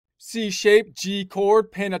C shape, G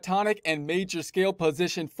chord, pentatonic, and major scale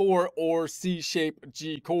position 4 or C shape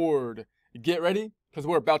G chord. Get ready, because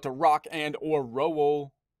we're about to rock and or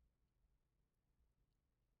roll.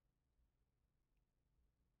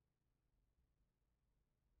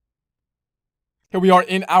 Here we are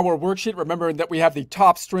in our worksheet, remembering that we have the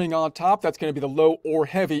top string on top. That's going to be the low or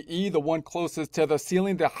heavy E, the one closest to the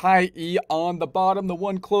ceiling, the high E on the bottom, the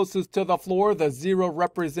one closest to the floor, the 0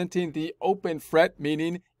 representing the open fret,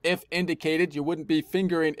 meaning if indicated, you wouldn't be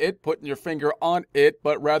fingering it, putting your finger on it,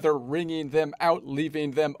 but rather ringing them out,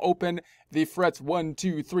 leaving them open. The frets 1,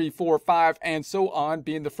 2, 3, 4, 5, and so on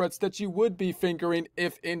being the frets that you would be fingering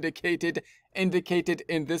if indicated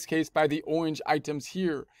in this case by the orange items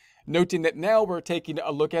here. Noting that now we're taking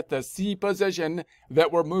a look at the C position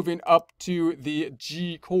that we're moving up to the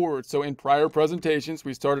G chord. So in prior presentations,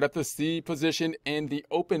 we started at the C position and the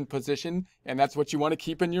open position, and that's what you want to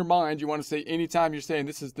keep in your mind. You want to say anytime you're saying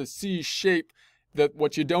this is the C shape, that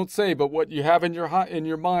what you don't say, but what you have in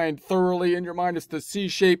your mind, thoroughly in your mind, is the C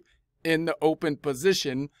shape in the open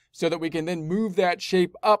position, so that we can then move that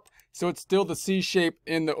shape up so it's still the C shape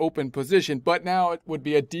in the open position, but now it would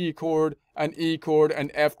be a D chord, an E chord, an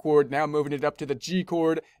F chord, now moving it up to the G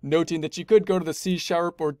chord, noting that you could go to the C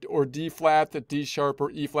sharp or D flat, the D sharp or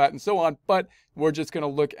E flat, and so on, but we're just going to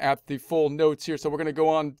look at the full notes here. So we're going to go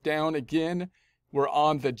on down again. We're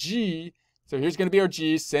on the G, so here's going to be our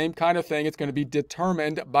G, same kind of thing. It's going to be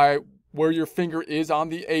determined by where your finger is on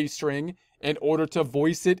the A string. In order to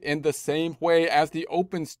voice it in the same way as the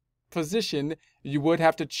open position, you would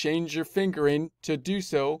have to change your fingering to do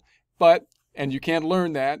so, and you can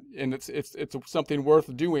learn that, and it's something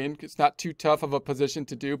worth doing. It's not too tough of a position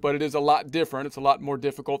to do, but it is a lot different. It's a lot more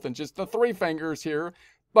difficult than just the 3 fingers here.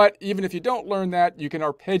 But even if you don't learn that, you can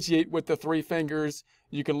arpeggiate with the 3 fingers.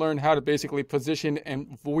 You can learn how to basically position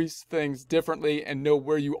and voice things differently and know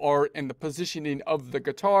where you are in the positioning of the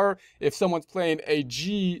guitar. If someone's playing a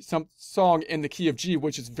G, some song in the key of G,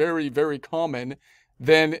 which is very, very common,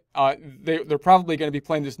 then they're probably going to be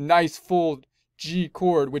playing this nice full G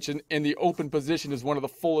chord, which in the open position is one of the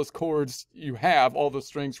fullest chords you have, all the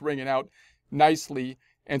strings ringing out nicely.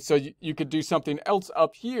 And so you could do something else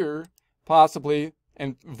up here, possibly,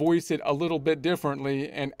 and voice it a little bit differently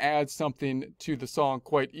and add something to the song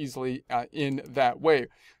quite easily in that way.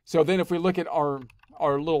 So then if we look at our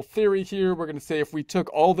little theory here, we're going to say if we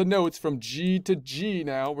took all the notes from G to G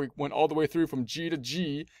now, we went all the way through from G to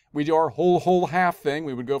G, we do our whole half thing.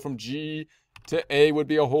 We would go from G to A would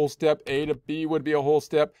be a whole step, A to B would be a whole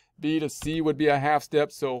step, B to C would be a half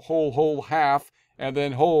step, so whole half, and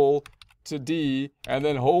then whole to D, and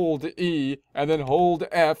then whole to E, and then whole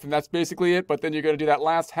to F, and that's basically it. But then you're going to do that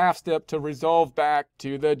last half step to resolve back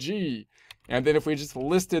to the G. And then if we just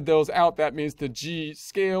listed those out, that means the G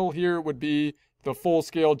scale here would be the full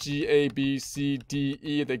scale G, A, B, C, D,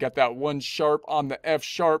 E. They got that 1 sharp on the F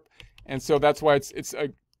sharp, and so that's why it's a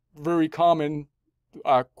very common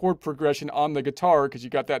chord progression on the guitar, because you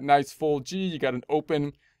got that nice full G, you got an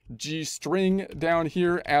open G string down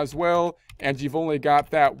here as well, and you've only got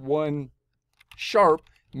that 1 sharp,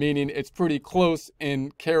 meaning it's pretty close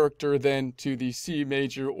in character then to the C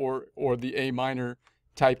major or the A minor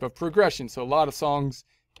type of progression. So a lot of songs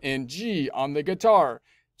in G on the guitar.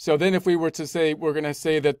 So then if we were to say, we're going to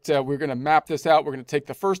say that we're going to map this out, we're going to take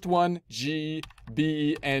the first one, G,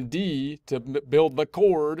 B, and D, to build the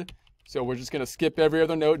chord. So we're just going to skip every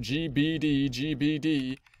other note, G, B, D, G, B,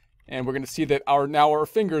 D. And we're going to see that now our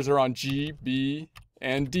fingers are on G, B,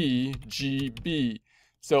 and D, G, B.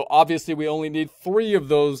 So obviously we only need 3 of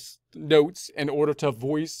those notes in order to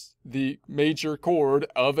voice the major chord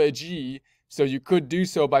of a G. So you could do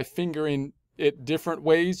so by fingering it different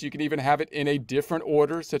ways. You can even have it in a different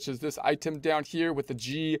order, such as this item down here with the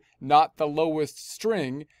G not the lowest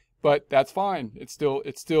string, but that's fine. It's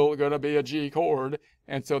still going to be a G chord,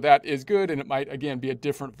 and so that is good, and it might again be a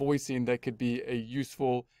different voicing that could be a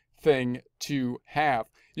useful thing to have.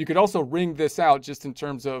 You could also ring this out just in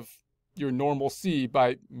terms of your normal C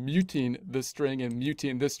by muting this string and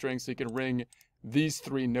muting this string, so you can ring these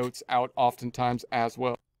 3 notes out oftentimes as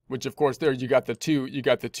well. Which of course there you got the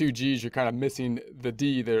two G's, you're kind of missing the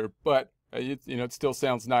D there, but it still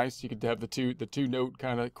sounds nice. You could have the two note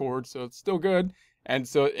kind of chord, so it's still good. And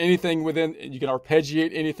so anything within, you can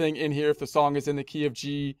arpeggiate anything in here if the song is in the key of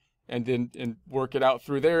G, and work it out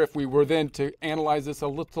through there. If we were then to analyze this a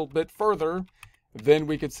little bit further, then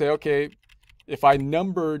we could say, okay, if I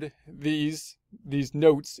numbered these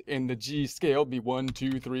notes in the G scale, be 1,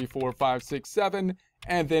 2, 3, 4, 5, 6, 7,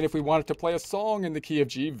 and then if we wanted to play a song in the key of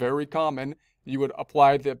G, very common, you would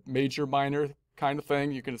apply the major minor kind of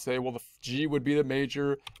thing. You can say, well, the G would be the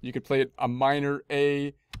major. You could play it a minor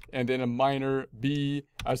A and then a minor B,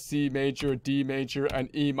 a C major, a D major, an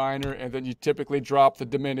E minor, and then you typically drop the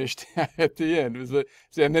diminished at the end.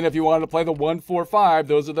 And then if you wanted to play the 1, 4, 5,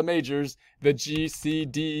 those are the majors, the G, C,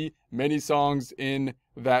 D, many songs in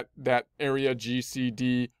that area, G, C,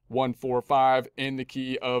 D, 1, 4, 5 in the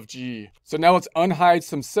key of G. So now let's unhide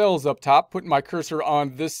some cells up top, putting my cursor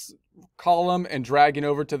on this column and dragging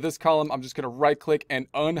over to this column. I'm just going to right click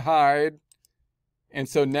and unhide. And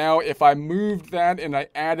so now if I moved that and I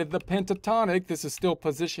added the pentatonic, this is still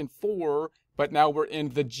position 4, but now we're in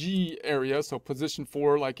the G area. So position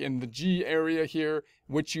 4, like in the G area here,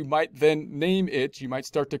 which you might then name it. You might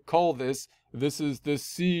start to call this is the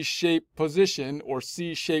C-shaped position or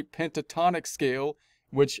C-shaped pentatonic scale,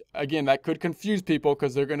 which again, that could confuse people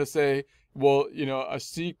because they're going to say, well, you know, a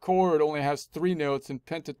C chord only has 3 notes and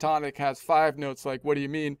pentatonic has 5 notes. Like, what do you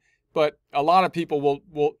mean? But a lot of people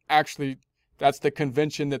will actually, that's the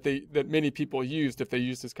convention that many people used if they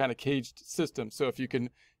use this kind of caged system. So if you can,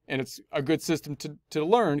 and it's a good system to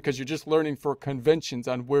learn because you're just learning for conventions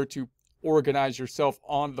on where to organize yourself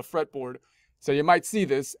on the fretboard. So you might see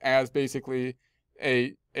this as basically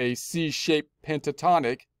a C-shaped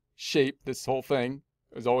pentatonic shape. This whole thing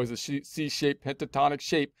is always a C-shaped pentatonic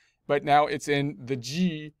shape, but now it's in the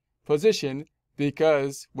G position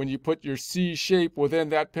because when you put your C shape within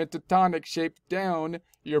that pentatonic shape down,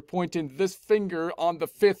 you're pointing this finger on the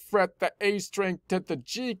 5th fret, the A string, to the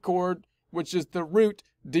G chord, which is the root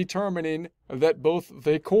determining that both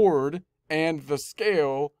the chord and the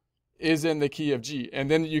scale is in the key of G. And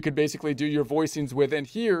then you could basically do your voicings within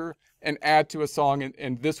here and add to a song,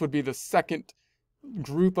 and this would be the second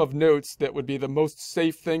group of notes that would be the most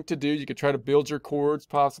safe thing to do. You could try to build your chords,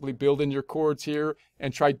 possibly build in your chords here,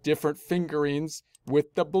 and try different fingerings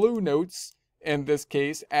with the blue notes in this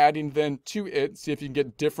case, adding then to it, see if you can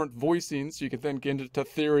get different voicings. You can then get into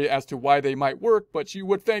theory as to why they might work, but you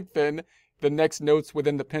would think then the next notes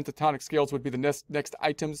within the pentatonic scales would be the next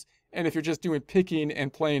items. And if you're just doing picking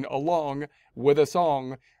and playing along with a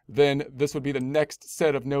song, then this would be the next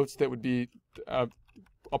set of notes that would be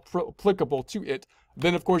applicable to it.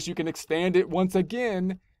 Then of course you can expand it once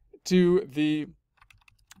again to the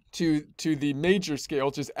major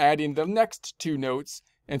scale, just adding the next 2 notes.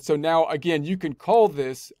 And so now again you can call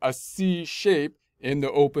this a C shape in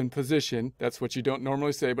the open position. That's what you don't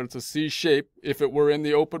normally say, but it's a C shape if it were in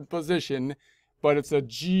the open position. But it's a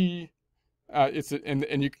G,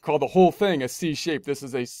 and you can call the whole thing a C shape. This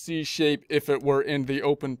is a C shape if it were in the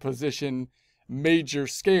open position major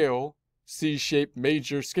scale, C shape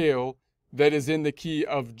major scale that is in the key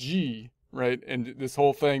of G, right? And this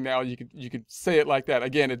whole thing now you could say it like that.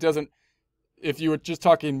 Again, it doesn't, if you were just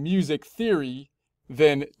talking music theory,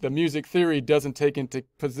 then the music theory doesn't take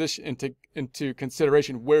into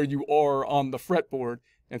consideration where you are on the fretboard.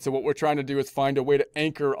 And so what we're trying to do is find a way to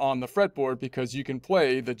anchor on the fretboard, because you can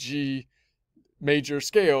play the G major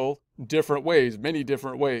scale different ways, many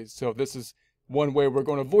different ways. So this is one way we're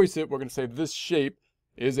going to voice it. We're going to say this shape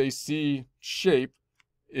is a C shape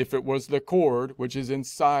if it was the chord, which is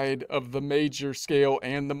inside of the major scale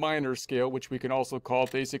and the minor scale, which we can also call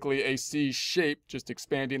basically a C shape, just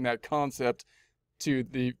expanding that concept to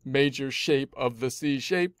the major shape of the C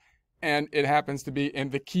shape. And it happens to be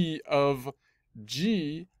in the key of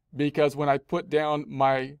G, because when I put down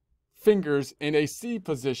my fingers in a C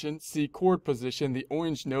position, C chord position, the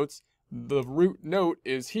orange notes, the root note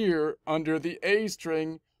is here under the A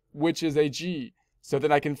string, which is a G. So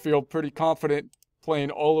then I can feel pretty confident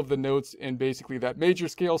playing all of the notes in basically that major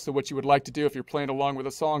scale. So what you would like to do if you're playing along with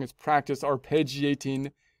a song is practice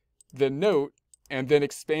arpeggiating the note and then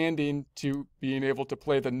expanding to being able to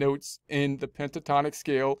play the notes in the pentatonic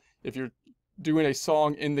scale. If you're doing a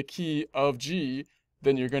song in the key of G,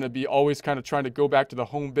 then you're going to be always kind of trying to go back to the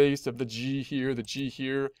home base of the G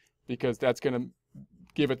here, because that's going to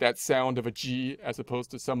give it that sound of a G as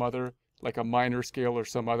opposed to some other, like a minor scale or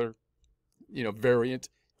some other, variant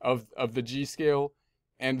of the G scale.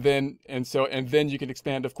 And then you can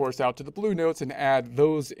expand, of course, out to the blue notes and add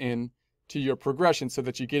those in to your progression so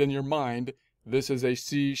that you get in your mind, this is a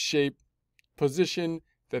C shape position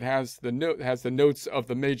that has the notes of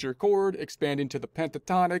the major chord, expanding to the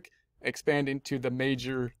pentatonic, expanding to the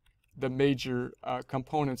major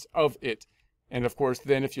components of it. And of course,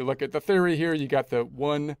 then if you look at the theory here, you got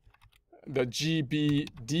the G, B,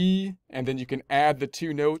 D, and then you can add the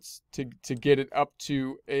 2 notes to get it up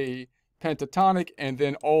to a pentatonic, and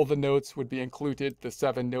then all the notes would be included, the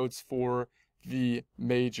 7 notes for the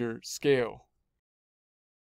major scale.